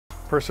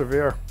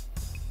Persevere.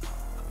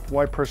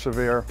 Why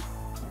persevere?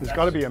 There's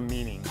got to be a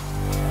meaning.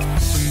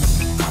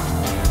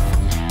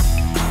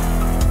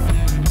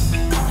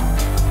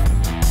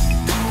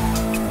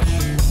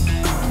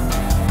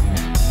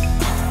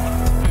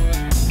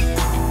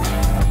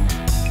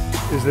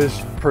 Is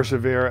this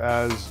persevere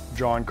as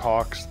John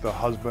Cox, the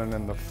husband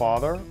and the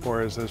father,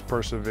 or is this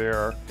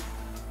persevere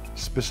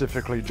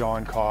specifically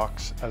John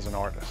Cox as an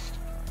artist?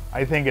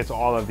 I think it's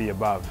all of the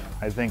above.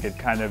 I think it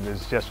kind of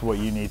is just what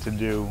you need to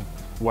do.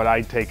 What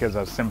I take as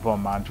a simple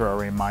mantra, a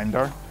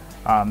reminder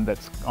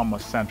that's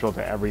almost central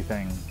to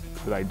everything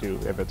that I do.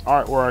 If it's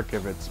artwork,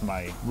 if it's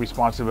my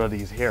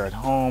responsibilities here at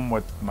home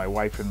with my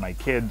wife and my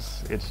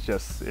kids, it's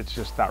just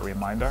that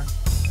reminder.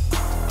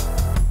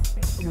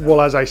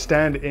 Well, as I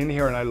stand in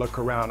here and I look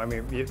around, I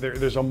mean,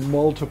 there's a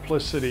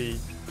multiplicity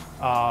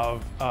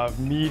of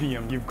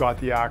medium. You've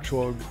got the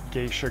actual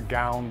geisha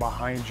gown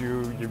behind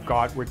you. You've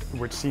got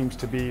what seems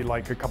to be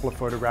like a couple of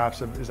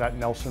photographs of, is that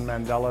Nelson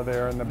Mandela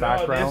there in the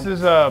background? This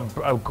is a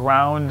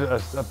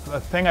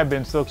thing I've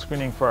been silk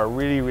screening for a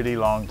really, really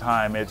long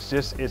time.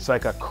 It's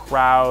like a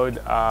crowd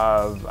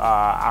of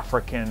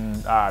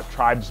African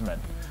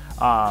tribesmen.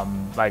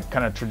 Like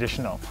kind of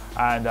traditional,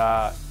 and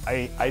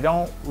I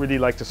don't really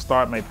like to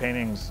start my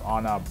paintings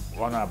on a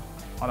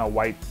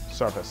white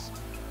surface.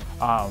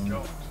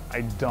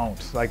 I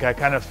don't. Like, I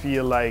kind of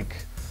feel like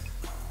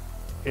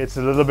it's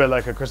a little bit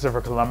like a Christopher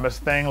Columbus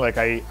thing. Like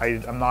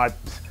I'm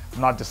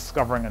not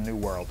discovering a new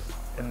world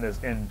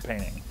in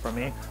painting for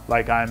me.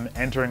 Like, I'm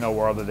entering a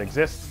world that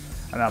exists,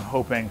 and I'm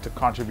hoping to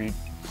contribute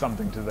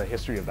something to the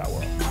history of that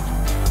world.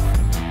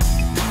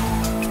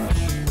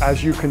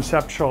 As you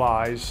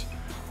conceptualize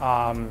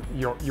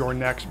your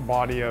next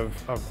body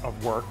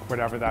of work,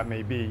 whatever that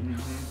may be.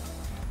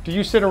 Do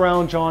you sit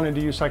around, John, and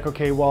do you say, like,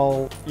 okay,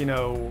 well, you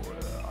know,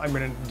 I'm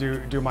going to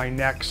do my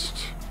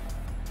next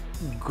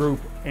group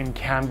in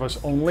canvas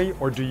only,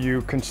 or do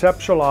you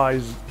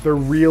conceptualize the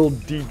real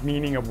deep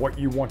meaning of what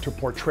you want to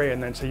portray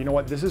and then say, you know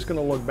what, this is going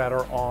to look better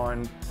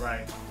on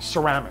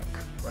ceramic,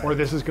 or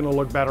this is going to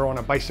look better on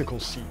a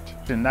bicycle seat?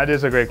 And that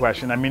is a great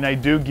question. I mean, I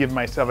do give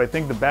myself, I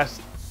think the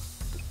best,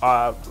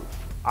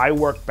 I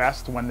work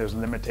best when there's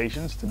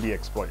limitations to be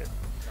exploited.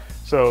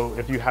 So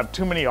if you have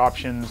too many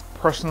options,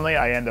 personally,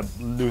 I end up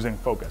losing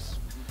focus.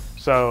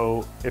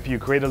 So if you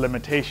create a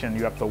limitation,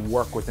 you have to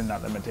work within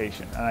that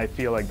limitation. And I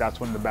feel like that's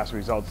when the best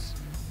results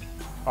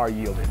are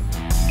yielded.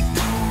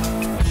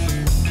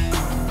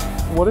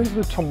 What is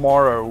the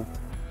tomorrow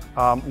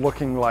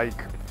looking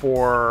like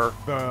for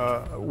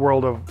the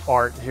world of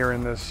art here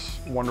in this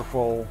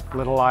wonderful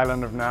little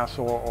island of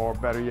Nassau, or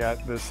better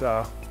yet, this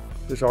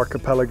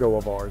archipelago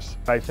of ours?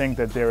 I think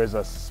that there is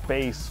a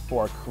space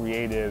for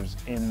creatives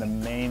in the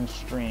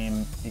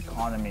mainstream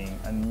economy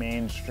and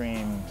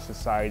mainstream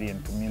society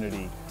and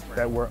community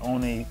that we're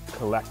only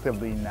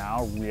collectively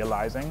now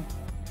realizing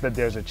that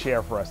there's a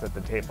chair for us at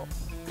the table.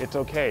 It's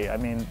okay. I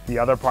mean, the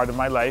other part of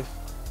my life,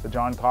 the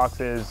John Cox,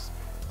 is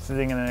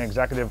sitting in an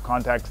executive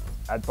context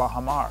at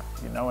Bahamian,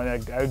 you know,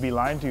 and I would be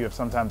lying to you if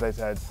sometimes I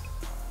said,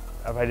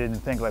 if I didn't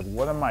think, like,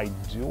 what am I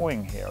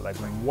doing here? Like,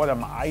 what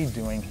am I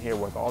doing here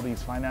with all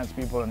these finance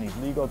people and these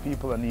legal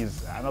people and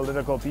these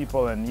analytical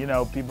people and, you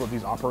know, people,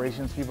 these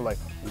operations people, like,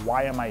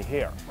 why am I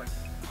here?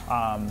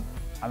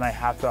 And I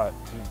have to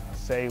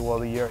say,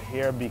 well, you're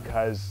here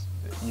because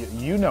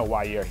you know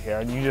why you're here,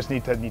 and you just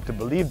need to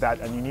believe that,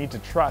 and you need to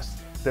trust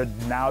that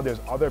now there's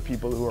other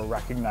people who are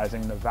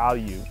recognizing the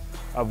value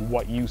of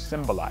what you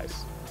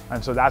symbolize.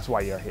 And so that's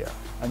why you're here.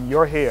 And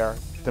you're here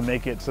to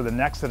make it so the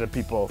next set of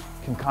people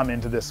can come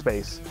into this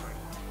space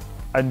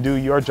and do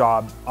your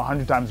job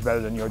 100 times better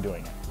than you're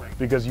doing it.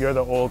 Because you're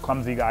the old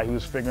clumsy guy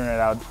who's figuring it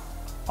out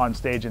on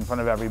stage in front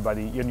of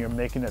everybody, and you're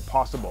making it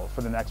possible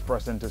for the next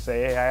person to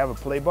say, hey, I have a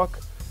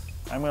playbook.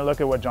 I'm gonna look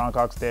at what John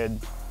Cox did,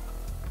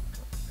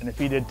 and if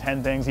he did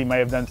 10 things, he might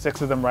have done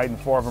 6 of them right and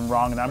 4 of them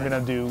wrong, and I'm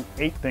gonna do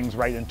 8 things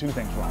right and 2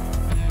 things wrong.